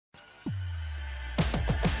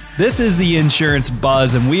This is the Insurance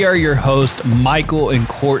Buzz, and we are your hosts, Michael and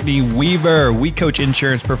Courtney Weaver. We coach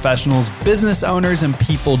insurance professionals, business owners, and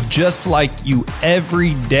people just like you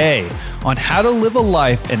every day on how to live a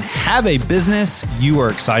life and have a business you are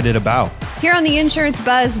excited about. Here on the Insurance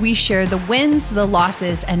Buzz, we share the wins, the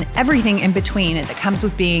losses, and everything in between that comes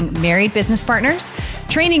with being married business partners,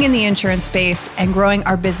 training in the insurance space, and growing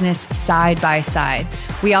our business side by side.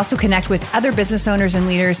 We also connect with other business owners and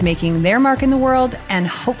leaders making their mark in the world and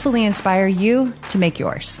hopefully inspire you to make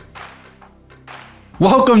yours.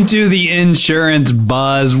 Welcome to the Insurance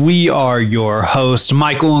Buzz. We are your hosts,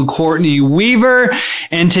 Michael and Courtney Weaver.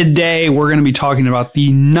 And today we're going to be talking about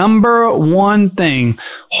the number one thing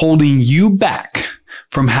holding you back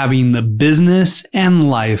from having the business and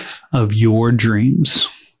life of your dreams.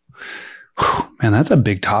 Whew, man, that's a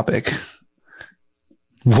big topic.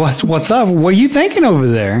 What's up? What are you thinking over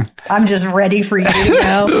there? I'm just ready for you to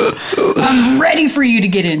go. I'm ready for you to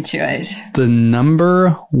get into it. The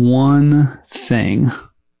number one thing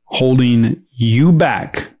holding you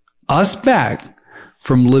back, us back,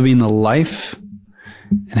 from living the life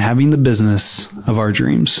and having the business of our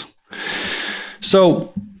dreams.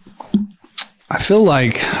 So I feel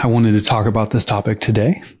like I wanted to talk about this topic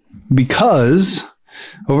today because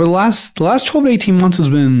over the last 12 to 18 months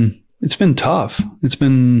it's been tough. It's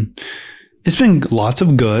been lots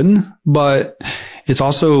of good, but it's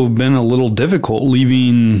also been a little difficult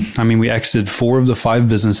leaving. I mean, we exited 4 of the 5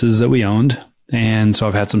 businesses that we owned. And so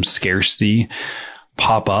I've had some scarcity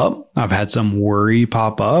pop up. I've had some worry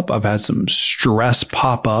pop up. I've had some stress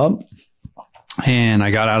pop up. And I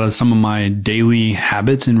got out of some of my daily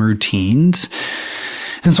habits and routines.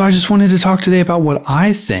 And so I just wanted to talk today about what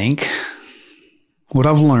I think, what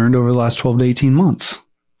I've learned over the last 12 to 18 months.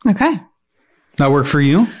 Okay. That work for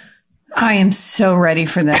you? I am so ready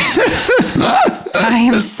for this. I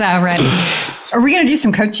am so ready. Are we going to do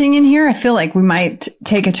some coaching in here? I feel like we might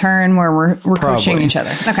take a turn where we're coaching each other.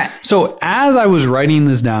 Okay. So as I was writing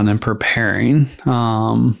this down and preparing,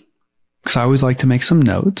 because I always like to make some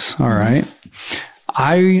notes. All right.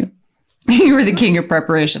 You were the king of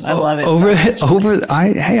preparation. I love it.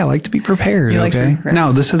 I like to be prepared. You like to be prepared.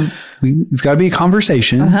 Now it's got to be a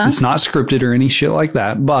conversation. It's not scripted or any shit like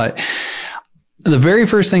that. But the very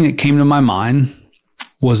first thing that came to my mind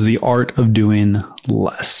was the art of doing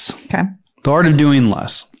less. Okay. The art of doing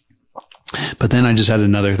less. But then I just had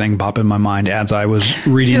another thing pop in my mind as I was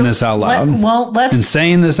reading this out loud. And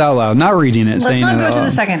saying this out loud, not reading it, saying it out loud. Let's not go to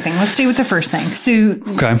the second thing. Let's stay with the first thing. So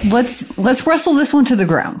let's wrestle this one to the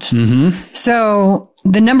ground. Mm-hmm. So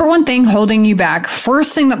the number one thing holding you back,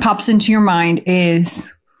 first thing that pops into your mind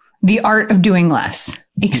is the art of doing less.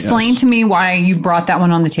 Explain to me why you brought that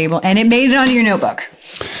one on the table and it made it onto your notebook.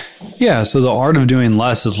 Yeah. So the art of doing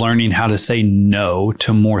less is learning how to say no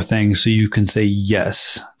to more things so you can say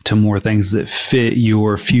yes to more things that fit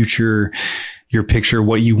your future, your picture,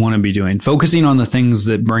 what you want to be doing. Focusing on the things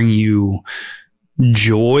that bring you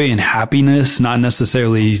joy and happiness, not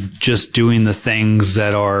necessarily just doing the things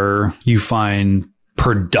that you find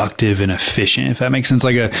productive and efficient, if that makes sense.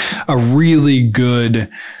 Like a really good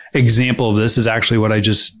example of this is actually what I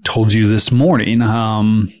just told you this morning.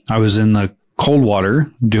 I was in the cold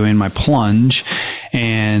water doing my plunge.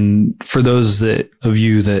 And for those of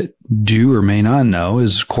you that do or may not know,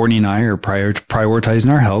 is Courtney and I are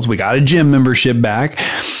prioritizing our health. We got a gym membership back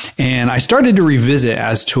and I started to revisit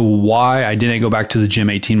as to why I didn't go back to the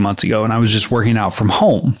gym 18 months ago. And I was just working out from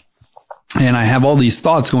home. And I have all these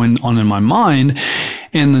thoughts going on in my mind.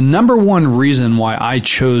 And the number one reason why I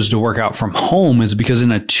chose to work out from home is because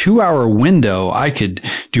in a 2-hour window, I could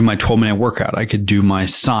do my 12-minute workout. I could do my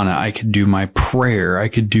sauna. I could do my prayer. I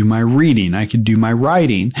could do my reading. I could do my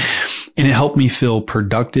writing. And it helped me feel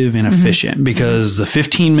productive and efficient because the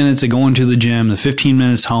 15 minutes of going to the gym, the 15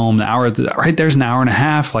 minutes home, the hour, right there's an hour and a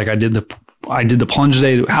half. Like I did the plunge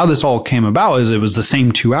day. How this all came about is it was the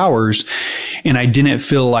same 2 hours and I didn't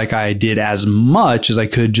feel like I did as much as I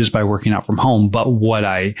could just by working out from home. But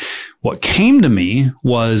what came to me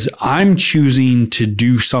was I'm choosing to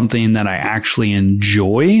do something that I actually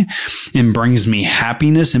enjoy and brings me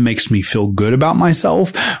happiness and makes me feel good about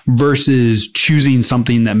myself versus choosing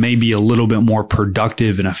something that may be a little bit more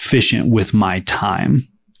productive and efficient with my time.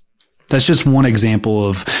 That's just one example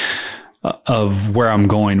of where I'm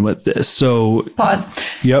going with this. So pause.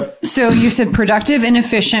 Yep. So you said productive and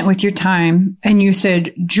efficient with your time. And you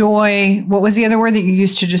said joy. What was the other word that you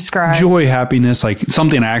used to describe? Joy, happiness, like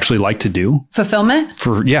something I actually like to do. Fulfillment?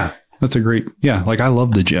 That's a great, like I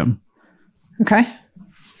love the gym. Okay.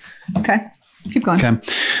 Keep going. Okay.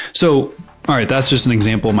 So, all right. That's just an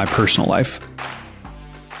example of my personal life.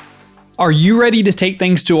 Are you ready to take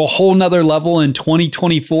things to a whole nother level in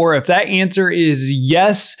 2024? If that answer is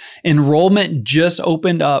yes, enrollment just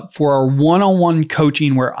opened up for our one-on-one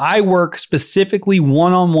coaching where I work specifically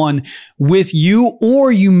one-on-one with you,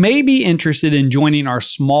 or you may be interested in joining our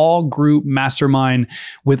small group mastermind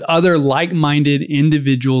with other like-minded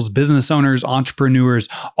individuals, business owners, entrepreneurs,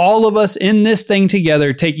 all of us in this thing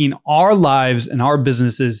together, taking our lives and our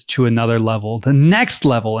businesses to another level, the next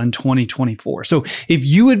level in 2024. So if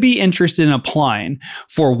you would be interested in applying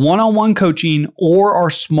for one-on-one coaching or our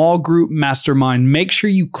small group mastermind, make sure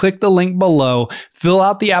you click the link below, fill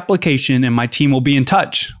out the application, and my team will be in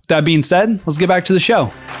touch. With that being said, let's get back to the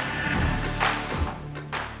show.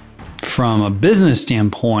 From a business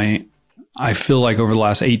standpoint, I feel like over the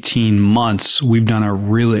last 18 months, we've done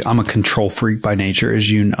I'm a control freak by nature,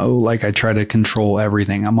 as you know. Like, I try to control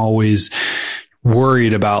everything. I'm always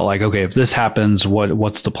worried about, like, okay, if this happens,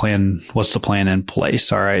 what's the plan? What's the plan in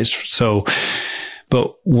place? All right. So,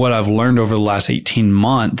 but what I've learned over the last 18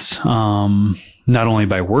 months, not only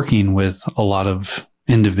by working with a lot of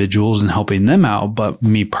individuals and helping them out, but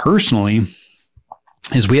me personally,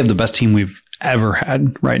 is we have the best team we've ever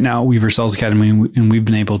had right now, Weaver Sales Academy, and we've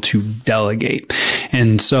been able to delegate.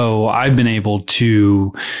 And so I've been able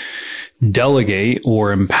to delegate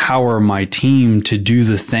or empower my team to do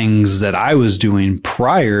the things that I was doing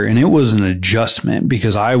prior. And it was an adjustment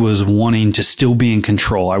because I was wanting to still be in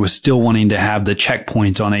control. I was still wanting to have the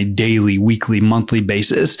checkpoints on a daily, weekly, monthly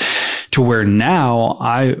basis, to where now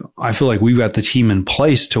I feel like we've got the team in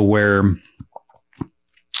place to where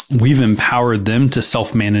we've empowered them to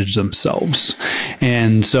self-manage themselves.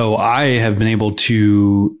 And so I have been able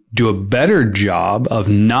to do a better job of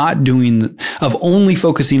only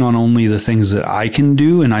focusing on only the things that I can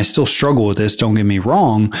do. And I still struggle with this, don't get me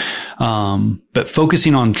wrong. But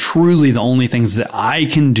focusing on truly the only things that I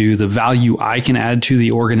can do, the value I can add to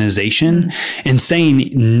the organization, and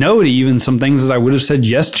saying no to even some things that I would have said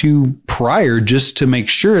yes to prior, just to make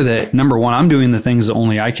sure that, number one, I'm doing the things that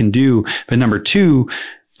only I can do. But number two,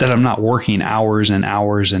 that I'm not working hours and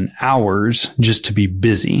hours and hours just to be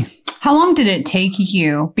busy. How long did it take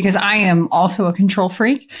you? Because I am also a control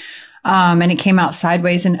freak, and it came out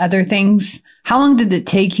sideways and other things. How long did it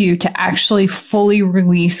take you to actually fully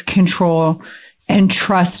release control and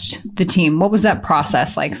trust the team? What was that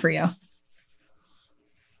process like for you?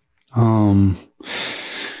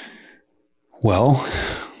 Well,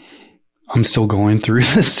 I'm still going through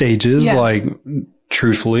the stages. Yeah. Like,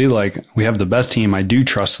 truthfully, like, we have the best team. I do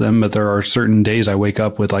trust them, but there are certain days I wake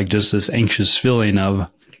up with like just this anxious feeling of,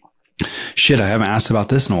 shit, I haven't asked about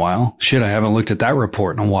this in a while. Shit, I haven't looked at that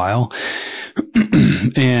report in a while.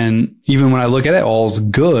 And even when I look at it, all's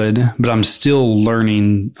good, but I'm still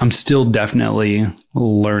learning. I'm still definitely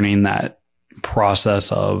learning that process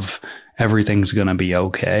of everything's going to be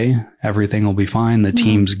okay. Everything will be fine. The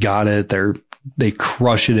team's got it. They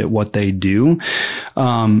crush it at what they do.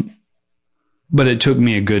 But it took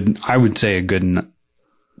me I would say a good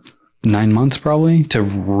 9 months probably to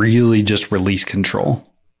really just release control.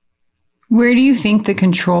 Where do you think the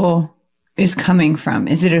control is coming from?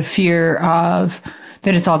 Is it a fear of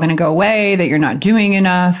that it's all going to go away, that you're not doing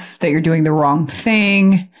enough, that you're doing the wrong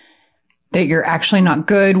thing, that you're actually not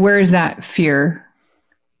good? Where is that fear?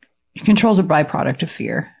 Control is a byproduct of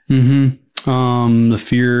fear. The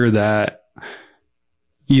fear that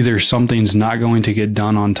either something's not going to get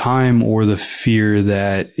done on time, or the fear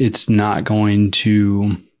that it's not going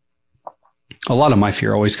to. A lot of my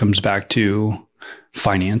fear always comes back to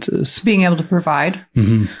finances. Being able to provide.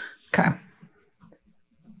 Okay.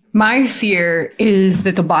 My fear is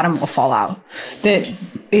that the bottom will fall out.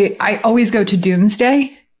 I always go to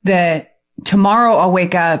doomsday, that tomorrow I'll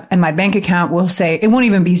wake up and my bank account will say, it won't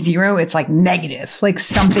even be zero. It's like negative, like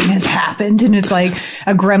something has happened. And it's like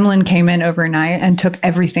a gremlin came in overnight and took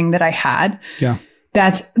everything that I had. Yeah.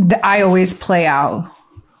 I always play out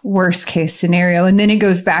worst case scenario. And then it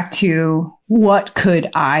goes back to, what could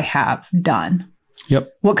I have done?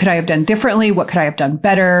 Yep. What could I have done differently? What could I have done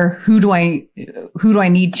better? Who do I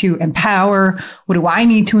need to empower? What do I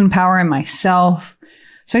need to empower in myself?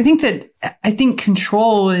 So I think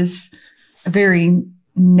control is a very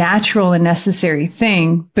natural and necessary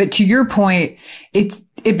thing. But to your point, it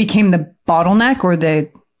became the bottleneck,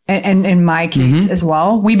 and in my case as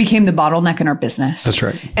well, we became the bottleneck in our business. That's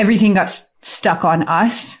right. Everything got stuck on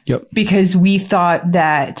us. Yep. Because we thought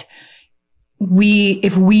that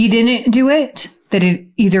if we didn't do it, that it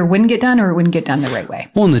either wouldn't get done or it wouldn't get done the right way.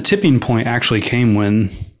 Well, and the tipping point actually came when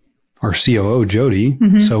our COO, Jody,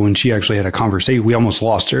 so when she actually had a conversation, we almost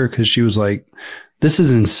lost her because she was like, this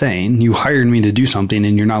is insane. You hired me to do something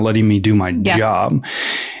and you're not letting me do my job.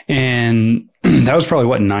 And that was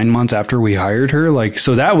probably 9 months after we hired her. Like,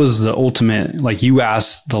 so that was the ultimate, like you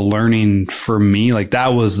asked the learning for me, like that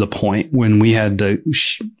was the point when we had to,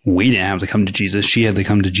 we didn't have to come to Jesus. She had to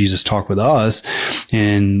come to Jesus, talk with us.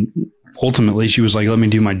 And ultimately she was like, let me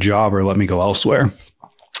do my job or let me go elsewhere.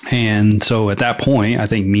 And so at that point, I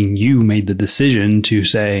think me and you made the decision to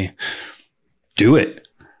say, do it,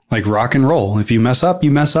 like rock and roll. If you mess up,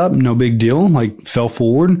 no big deal. Like fell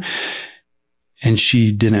forward. And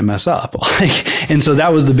she didn't mess up. And so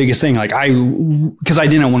that was the biggest thing. Like because I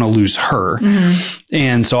didn't want to lose her. Mm-hmm.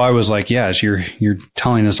 And so I was like, yes, you're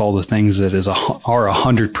telling us all the things that are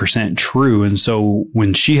 100% true. And so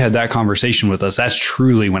when she had that conversation with us, that's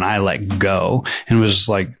truly when I let go and was just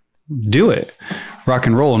like, do it, rock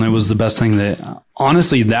and roll. And it was the best thing that,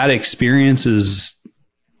 honestly, that experience is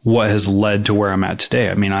what has led to where I'm at today.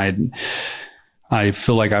 I mean, I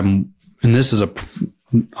feel like I'm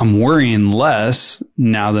worrying less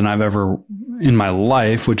now than I've ever in my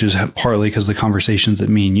life, which is partly because the conversations that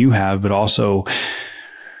me and you have, but also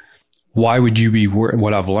why would you be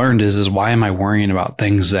what I've learned is why am I worrying about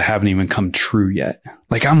things that haven't even come true yet?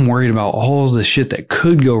 Like I'm worried about all the shit that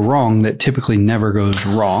could go wrong that typically never goes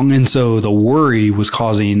wrong. And so the worry was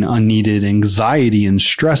causing unneeded anxiety and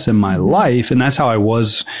stress in my life. And that's how I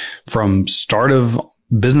was from start of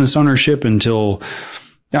business ownership until,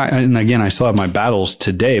 and again, I still have my battles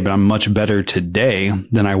today, but I'm much better today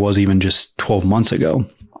than I was even just 12 months ago,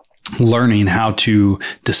 learning how to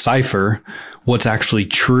decipher what's actually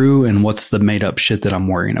true and what's the made up shit that I'm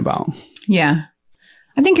worrying about. Yeah.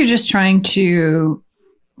 I think you're just trying to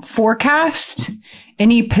forecast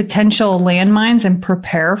any potential landmines and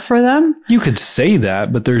prepare for them. You could say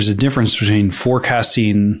that, but there's a difference between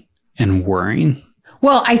forecasting and worrying.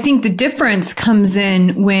 Well, I think the difference comes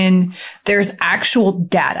in when there's actual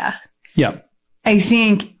data. Yeah. I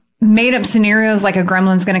think made up scenarios like a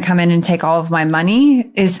gremlin's going to come in and take all of my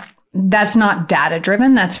money that's not data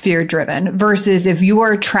driven. That's fear driven versus if you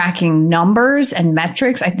are tracking numbers and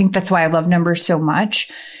metrics. I think that's why I love numbers so much.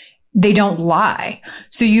 They don't lie.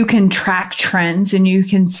 So you can track trends and you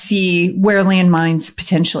can see where landmines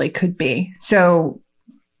potentially could be. So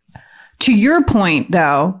to your point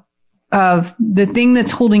though, of the thing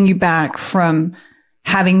that's holding you back from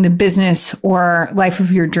having the business or life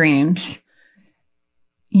of your dreams,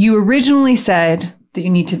 you originally said that you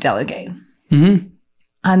need to delegate. Mm-hmm.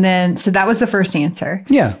 And then, so that was the first answer.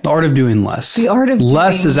 Yeah. The art of doing less. The art of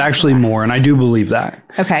less is actually less. More. And I do believe that.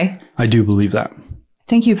 Okay. I do believe that.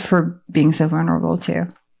 Thank you for being so vulnerable too.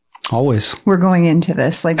 Always. We're going into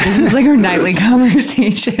this. Like, this is like our nightly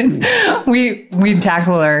conversation. We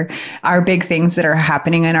tackle our big things that are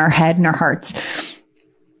happening in our head and our hearts.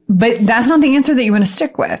 But that's not the answer that you want to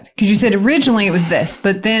stick with. Because you said originally it was this,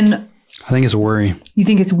 but then I think it's worry. You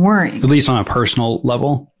think it's worry? At least on a personal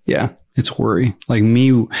level. Yeah. It's worry. Like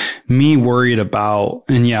me worried about,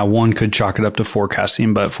 and yeah, one could chalk it up to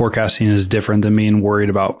forecasting, but forecasting is different than being worried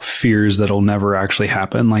about fears that'll never actually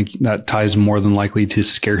happen. Like that ties more than likely to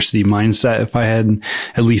scarcity mindset if I had,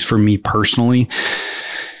 at least for me personally.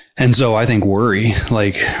 And so I think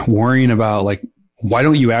worrying about like, why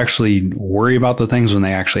don't you actually worry about the things when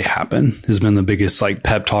they actually happen has been the biggest like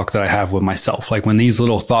pep talk that I have with myself. Like when these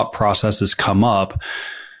little thought processes come up,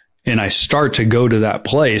 and I start to go to that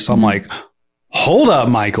place, I'm like, hold up,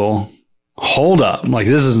 Michael, hold up. Like,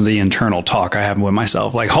 this isn't the internal talk I have with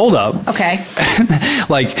myself. Like, hold up. Okay.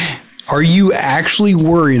 Like, are you actually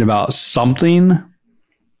worried about something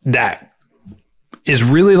that is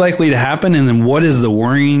really likely to happen? And then what is the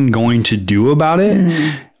worrying going to do about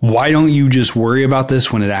it? Why don't you just worry about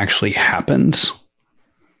this when it actually happens?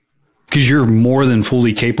 Because you're more than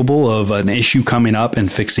fully capable of an issue coming up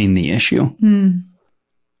and fixing the issue.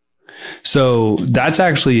 So that's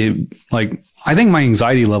actually like, I think my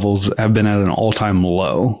anxiety levels have been at an all-time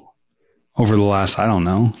low over the last, I don't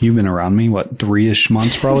know, you've been around me, what, 3-ish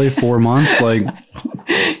months, probably 4 months? Like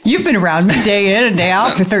you've been around me day in and day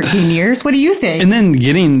out for 13 years. What do you think? And then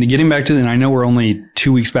getting back to, and I know we're only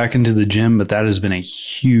 2 weeks back into the gym, but that has been a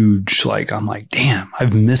huge, like, I'm like, damn,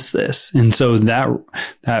 I've missed this. And so that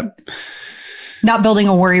not building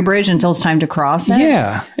a worry bridge until it's time to cross it.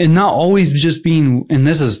 Yeah. And not always just being, and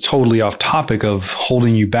this is totally off topic of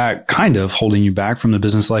holding you back from the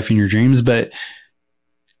business life and your dreams. But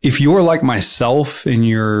if you're like myself and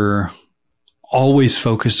you're always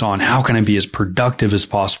focused on how can I be as productive as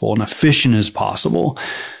possible and efficient as possible,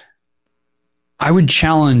 I would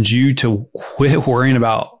challenge you to quit worrying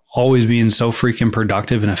about always being so freaking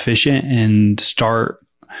productive and efficient and start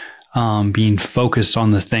being focused on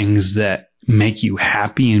the things that make you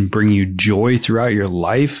happy and bring you joy throughout your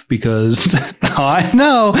life? Because I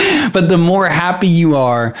know, but the more happy you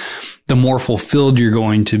are, the more fulfilled you're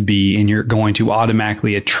going to be, and you're going to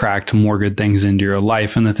automatically attract more good things into your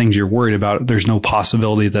life. And the things you're worried about, there's no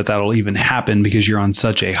possibility that that'll even happen because you're on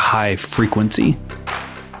such a high frequency.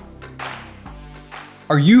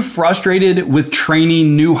 Are you frustrated with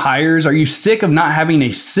training new hires? Are you sick of not having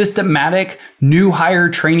a systematic new hire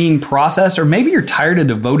training process? Or maybe you're tired of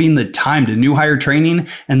devoting the time to new hire training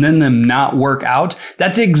and then them not work out?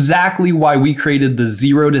 That's exactly why we created the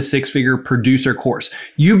 0 to 6 figure producer course.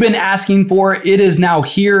 You've been asking for it. It is now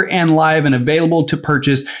here and live and available to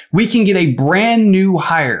purchase. We can get a brand new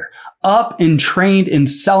hire up and trained in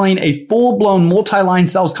selling a full-blown multi-line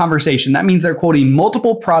sales conversation. That means they're quoting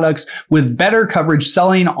multiple products with better coverage,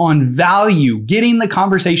 selling on value, getting the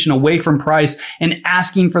conversation away from price, and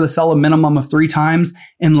asking for the sell a minimum of 3 times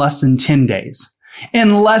in less than 10 days.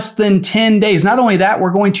 In less than 10 days. Not only that, we're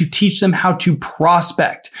going to teach them how to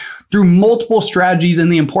prospect through multiple strategies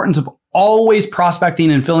and the importance of always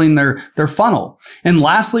prospecting and filling their funnel. And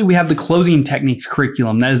lastly, we have the closing techniques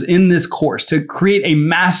curriculum that is in this course to create a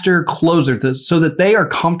master closer so that they are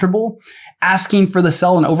comfortable asking for the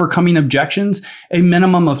sell and overcoming objections a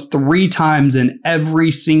minimum of 3 times in every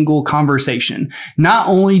single conversation. Not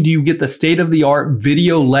only do you get the state-of-the-art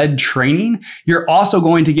video-led training, you're also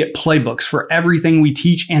going to get playbooks for everything we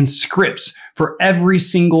teach and scripts for every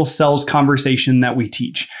single sales conversation that we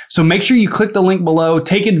teach. So make sure you click the link below.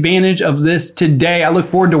 Take advantage of this today. I look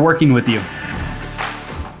forward to working with you.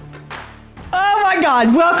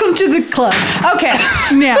 God, welcome to the club. Okay,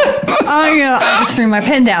 now I just threw my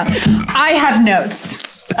pen down. I have notes.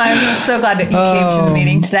 I'm so glad that you came to the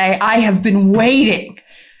meeting today. I have been waiting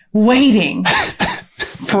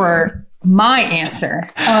for my answer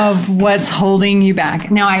of what's holding you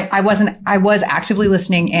back. Now, I was actively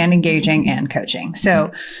listening and engaging and coaching.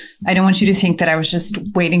 So I don't want you to think that I was just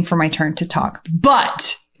waiting for my turn to talk,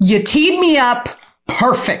 but you teed me up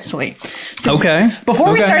perfectly. So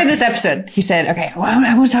before we started this episode, he said, okay, well,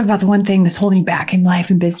 I want to talk about the one thing that's holding you back in life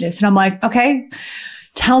and business. And I'm like, okay,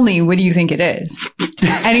 tell me, what do you think it is?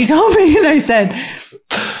 And he told me, and I said,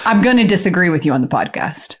 I'm going to disagree with you on the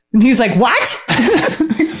podcast. And he's like, what?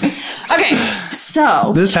 Okay,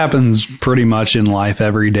 so this happens pretty much in life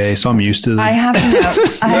every day, so I'm used to it. I have a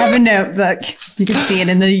note. I have a notebook. You can see it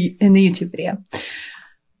in the YouTube video.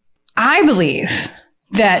 I believe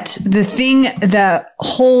that the thing that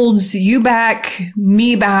holds you back,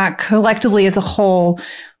 me back, collectively as a whole,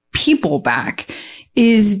 people back,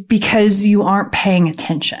 is because you aren't paying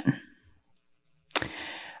attention.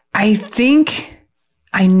 I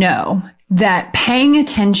know that paying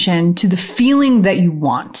attention to the feeling that you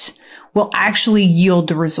want will actually yield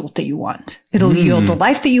the result that you want. It'll yield the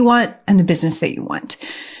life that you want and the business that you want.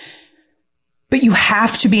 But you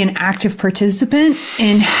have to be an active participant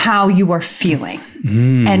in how you are feeling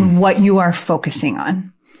and what you are focusing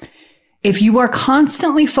on. If you are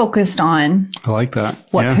constantly focused on I like that.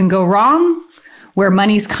 What can go wrong, where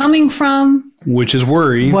money's coming from, which is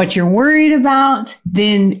worry, what you're worried about,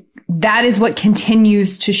 then that is what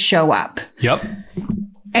continues to show up. Yep.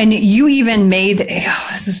 And you even made,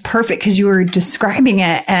 this is perfect because you were describing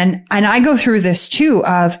it. And I go through this too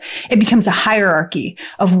of it becomes a hierarchy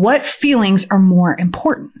of what feelings are more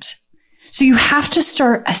important. So you have to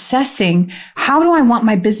start assessing, how do I want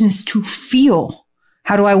my business to feel?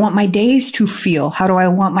 How do I want my days to feel? How do I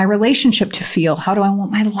want my relationship to feel? How do I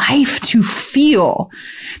want my life to feel?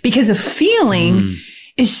 Because a feeling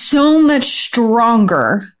is so much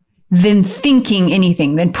stronger than thinking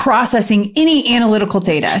anything, than processing any analytical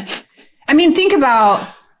data. I mean, think about,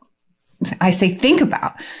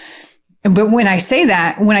 but when I say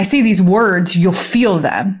that, when I say these words, you'll feel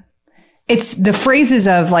them. It's the phrases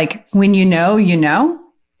of like, when you know,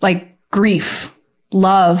 like grief,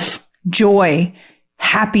 love, joy,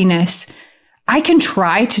 happiness. I can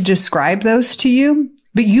try to describe those to you,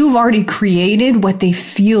 but you've already created what they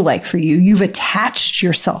feel like for you. You've attached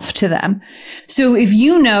yourself to them. So if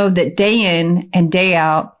you know that day in and day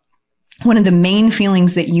out, one of the main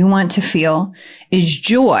feelings that you want to feel is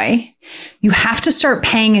joy, you have to start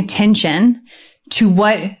paying attention to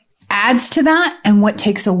what adds to that and what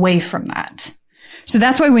takes away from that. So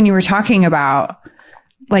that's why when you were talking about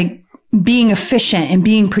like being efficient and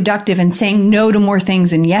being productive and saying no to more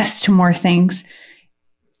things and yes to more things,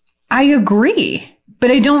 I agree.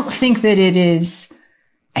 But I don't think that it's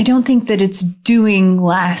doing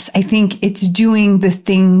less. I think it's doing the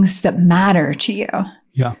things that matter to you.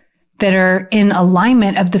 Yeah. That are in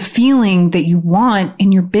alignment of the feeling that you want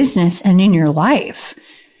in your business and in your life.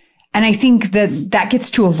 And I think that gets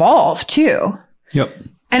to evolve too. Yep.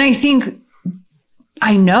 And I think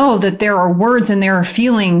I know that there are words and there are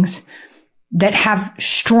feelings that have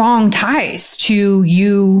strong ties to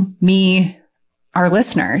you, me, our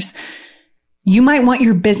listeners. You might want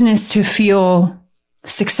your business to feel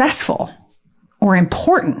successful or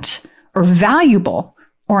important or valuable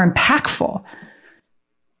or impactful.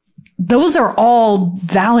 Those are all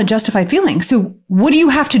valid, justified feelings. So what do you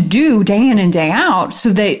have to do day in and day out so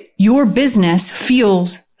that your business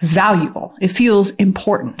feels valuable? It feels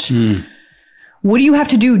important. What do you have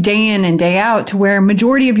to do day in and day out to where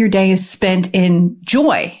majority of your day is spent in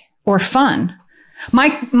joy or fun?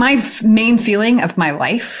 My main feeling of my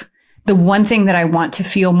life, the one thing that I want to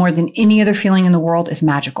feel more than any other feeling in the world is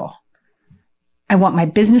magical. I want my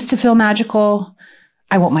business to feel magical.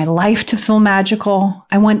 I want my life to feel magical.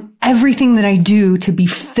 I want everything that I do to be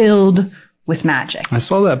filled with magic. I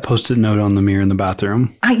saw that Post-it note on the mirror in the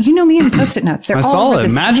bathroom. You know me and Post-it notes. They're I all saw over it.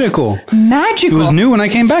 this Magical. place. Magical. It was new when I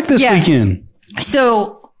came back this weekend.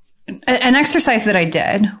 So an exercise that I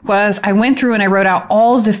did was I went through and I wrote out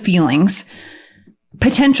all of the feelings,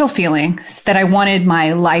 potential feelings that I wanted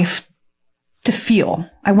my life to feel.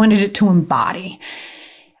 I wanted it to embody.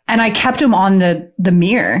 And I kept them on the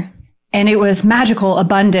mirror. And it was magical,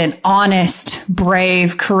 abundant, honest,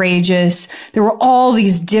 brave, courageous. There were all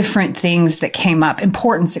these different things that came up,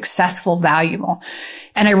 important, successful, valuable.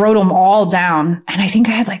 And I wrote them all down. And I think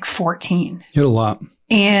I had like 14. You had a lot.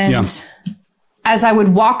 And as I would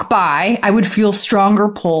walk by, I would feel stronger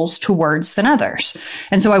pulls to words than others.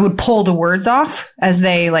 And so I would pull the words off as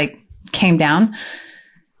they like came down.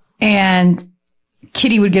 And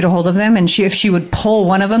Kitty would get a hold of them, and if she would pull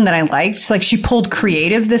one of them that I liked, like she pulled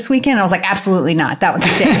creative this weekend. I was like, absolutely not. That one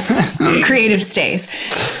stays. Creative stays.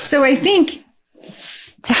 So I think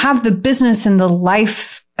to have the business and the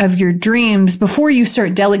life of your dreams before you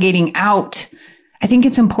start delegating out, I think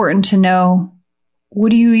it's important to know,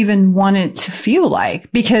 what do you even want it to feel like?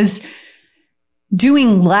 Because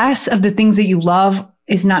doing less of the things that you love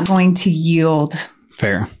is not going to yield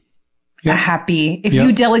Fair. a happy, if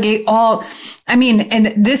you delegate all,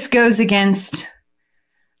 and this goes against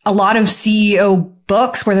a lot of CEO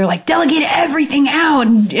books where they're like, delegate everything out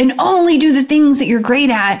and only do the things that you're great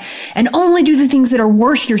at and only do the things that are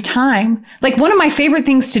worth your time. Like one of my favorite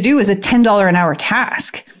things to do is a $10 an hour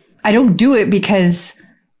task. I don't do it because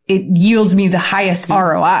it yields me the highest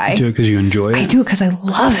ROI. You do it because you enjoy it. I do it because I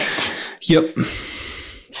love it. Yep.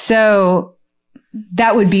 So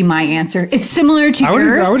that would be my answer. It's similar to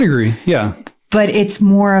yours. I would agree. Yeah. But it's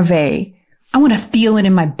more of I want to feel it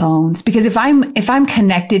in my bones, because if I'm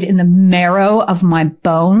connected in the marrow of my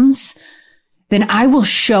bones, then I will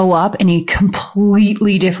show up in a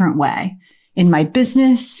completely different way in my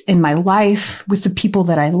business, in my life, with the people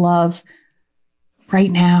that I love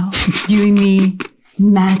right now. You and me,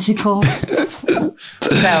 magical.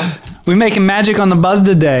 So we're making magic on the buzz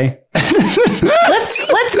today. Let's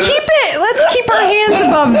keep our hands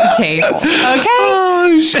above the table. Okay?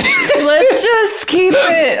 Oh, shit. Let's just keep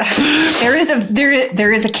it.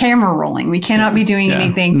 There is a camera rolling. We cannot be doing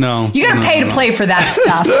anything. No. You got to pay to play for that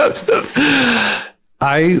stuff.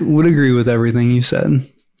 I would agree with everything you said.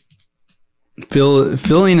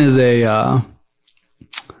 Filling is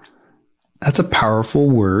that's a powerful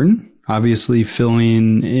word. Obviously,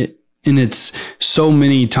 filling it, and it's so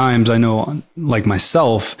many times I know, like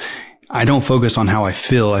myself, I don't focus on how I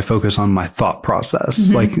feel. I focus on my thought process.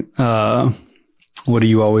 Mm-hmm. Like, what do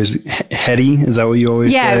you always, heady? Is that what you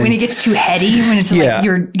always say? Yeah, when it gets too heady, when it's like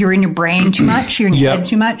you're in your brain too much, you're in your head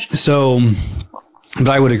too much. So, but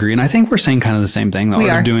I would agree. And I think we're saying kind of the same thing, though. We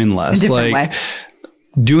are doing less. A different way.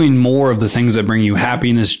 Doing more of the things that bring you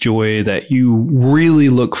happiness, joy, that you really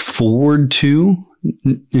look forward to.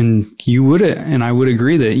 And you would, and I would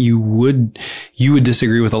agree that you would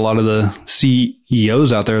disagree with a lot of the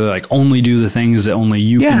CEOs out there that like only do the things that only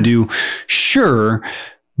you can do. Sure.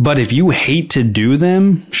 But if you hate to do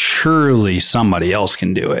them, surely somebody else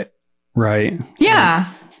can do it. Right.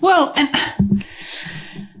 Yeah. Well, and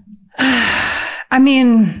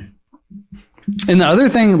and the other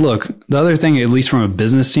thing, at least from a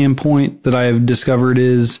business standpoint that I have discovered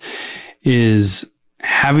is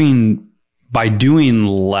having, by doing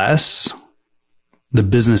less, the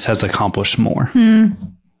business has accomplished more.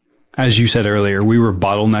 As you said earlier, we were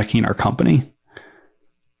bottlenecking our company.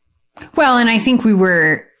 Well, and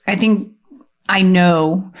I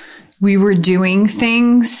know we were doing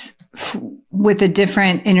things with a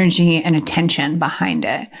different energy and attention behind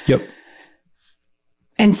it. Yep.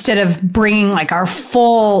 Instead of bringing like our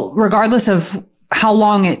full, regardless of how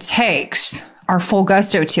long it takes, our full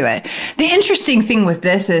gusto to it. The interesting thing with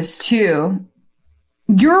this is too,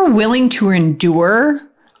 you're willing to endure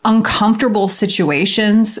uncomfortable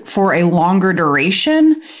situations for a longer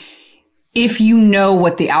duration if you know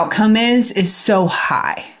what the outcome is so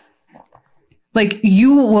high. Like,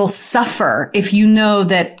 you will suffer if you know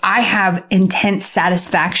that I have intense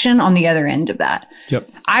satisfaction on the other end of that. Yep.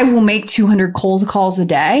 I will make 200 cold calls a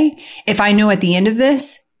day if I know at the end of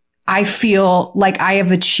this, I feel like I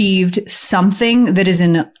have achieved something that is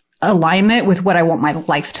in alignment with what I want my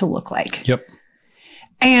life to look like. Yep.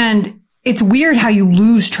 And it's weird how you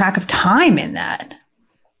lose track of time in that.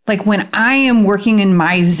 Like, when I am working in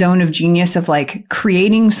my zone of genius of like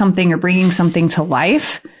creating something or bringing something to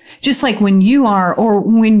life, just like when you are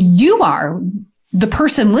the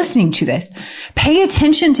person listening to this, pay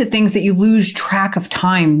attention to things that you lose track of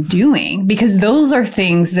time doing, because those are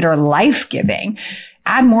things that are life-giving.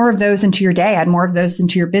 Add more of those into your day, add more of those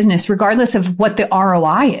into your business, regardless of what the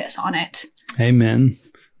ROI is on it. Amen.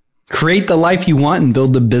 Create the life you want and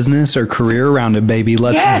build the business or career around it, baby.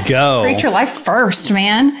 Let's go. Create your life first,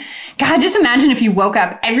 man. God, just imagine if you woke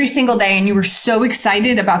up every single day and you were so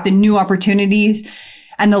excited about the new opportunities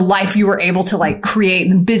and the life you were able to like create,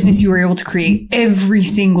 the business you were able to create every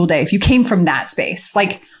single day. If you came from that space,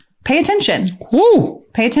 like, pay attention. Woo!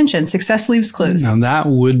 Pay attention. Success leaves clues. Now that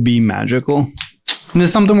would be magical. And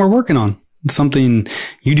it's something we're working on. It's something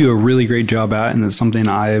you do a really great job at. And it's something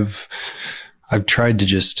I've tried to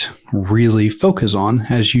just really focus on,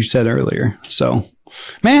 as you said earlier. So,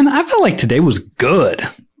 man, I felt like today was good.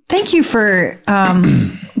 Thank you for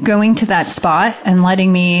going to that spot and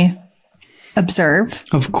letting me observe.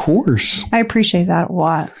 Of course. I appreciate that a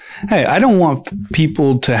lot. Hey, I don't want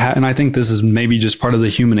people to have, and I think this is maybe just part of the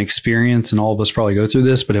human experience, and all of us probably go through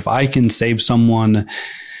this, but if I can save someone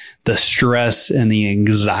the stress and the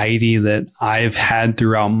anxiety that I've had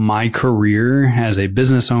throughout my career as a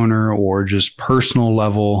business owner or just personal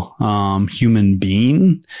level human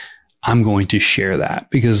being, I'm going to share that,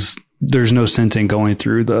 because there's no sense in going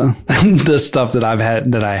through the stuff that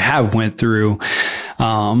I have went through.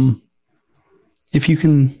 If you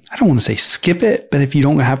can, I don't want to say skip it, but if you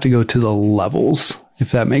don't have to go to the levels,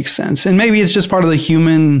 if that makes sense. And maybe it's just part of the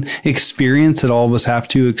human experience that all of us have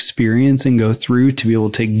to experience and go through to be able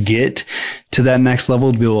to get to that next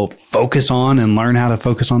level, to be able to focus on and learn how to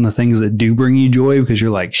focus on the things that do bring you joy, because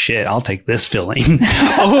you're like, shit, I'll take this feeling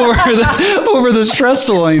over the stress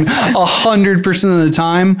feeling 100% of the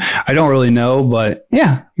time. I don't really know, but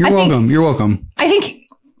yeah, you're welcome. You're welcome. I think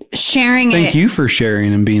sharing Thank you for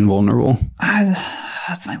sharing and being vulnerable.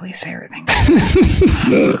 That's my least favorite thing.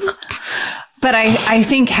 But I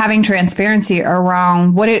think having transparency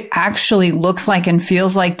around what it actually looks like and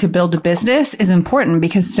feels like to build a business is important,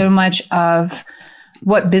 because so much of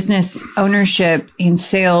what business ownership and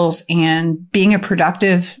sales and being a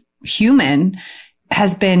productive human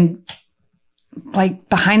has been like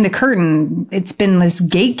behind the curtain. It's been this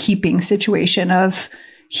gatekeeping situation of,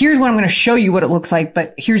 here's what I'm going to show you what it looks like,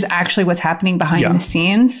 but here's actually what's happening behind the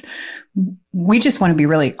scenes. We just want to be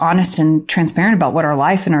really honest and transparent about what our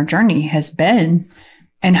life and our journey has been,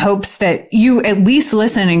 in hopes that you at least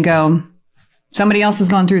listen and go, somebody else has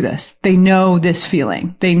gone through this. They know this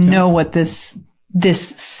feeling. They know what this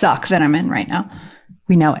suck that I'm in right now.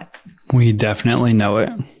 We know it. We definitely know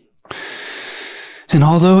it. And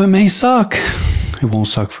although it may suck, it won't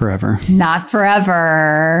suck forever. Not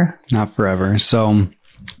forever. Not forever. So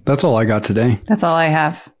that's all I got today. That's all I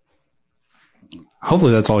have.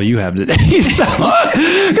 Hopefully that's all you have today.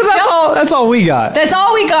 Because that's all we got. That's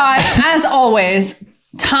all we got. As always,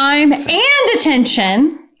 time and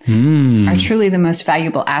attention are truly the most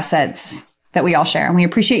valuable assets that we all share. And we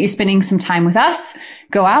appreciate you spending some time with us.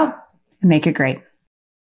 Go out and make it great.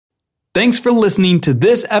 Thanks for listening to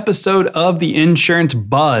this episode of The Insurance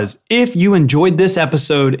Buzz. If you enjoyed this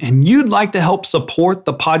episode and you'd like to help support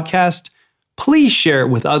the podcast, please share it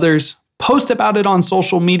with others, post about it on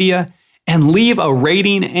social media, and leave a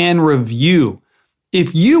rating and review.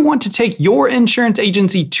 If you want to take your insurance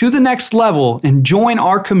agency to the next level and join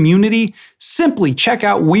our community, simply check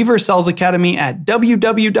out Weaver Sales Academy at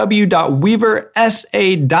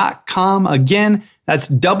www.weaversa.com. Again, that's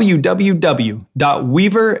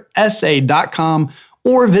www.weaversa.com,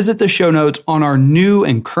 or visit the show notes on our new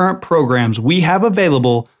and current programs we have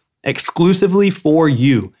available exclusively for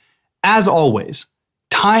you. As always,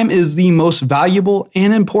 time is the most valuable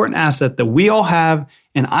and important asset that we all have,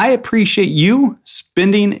 and I appreciate you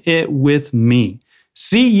spending it with me.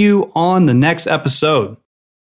 See you on the next episode.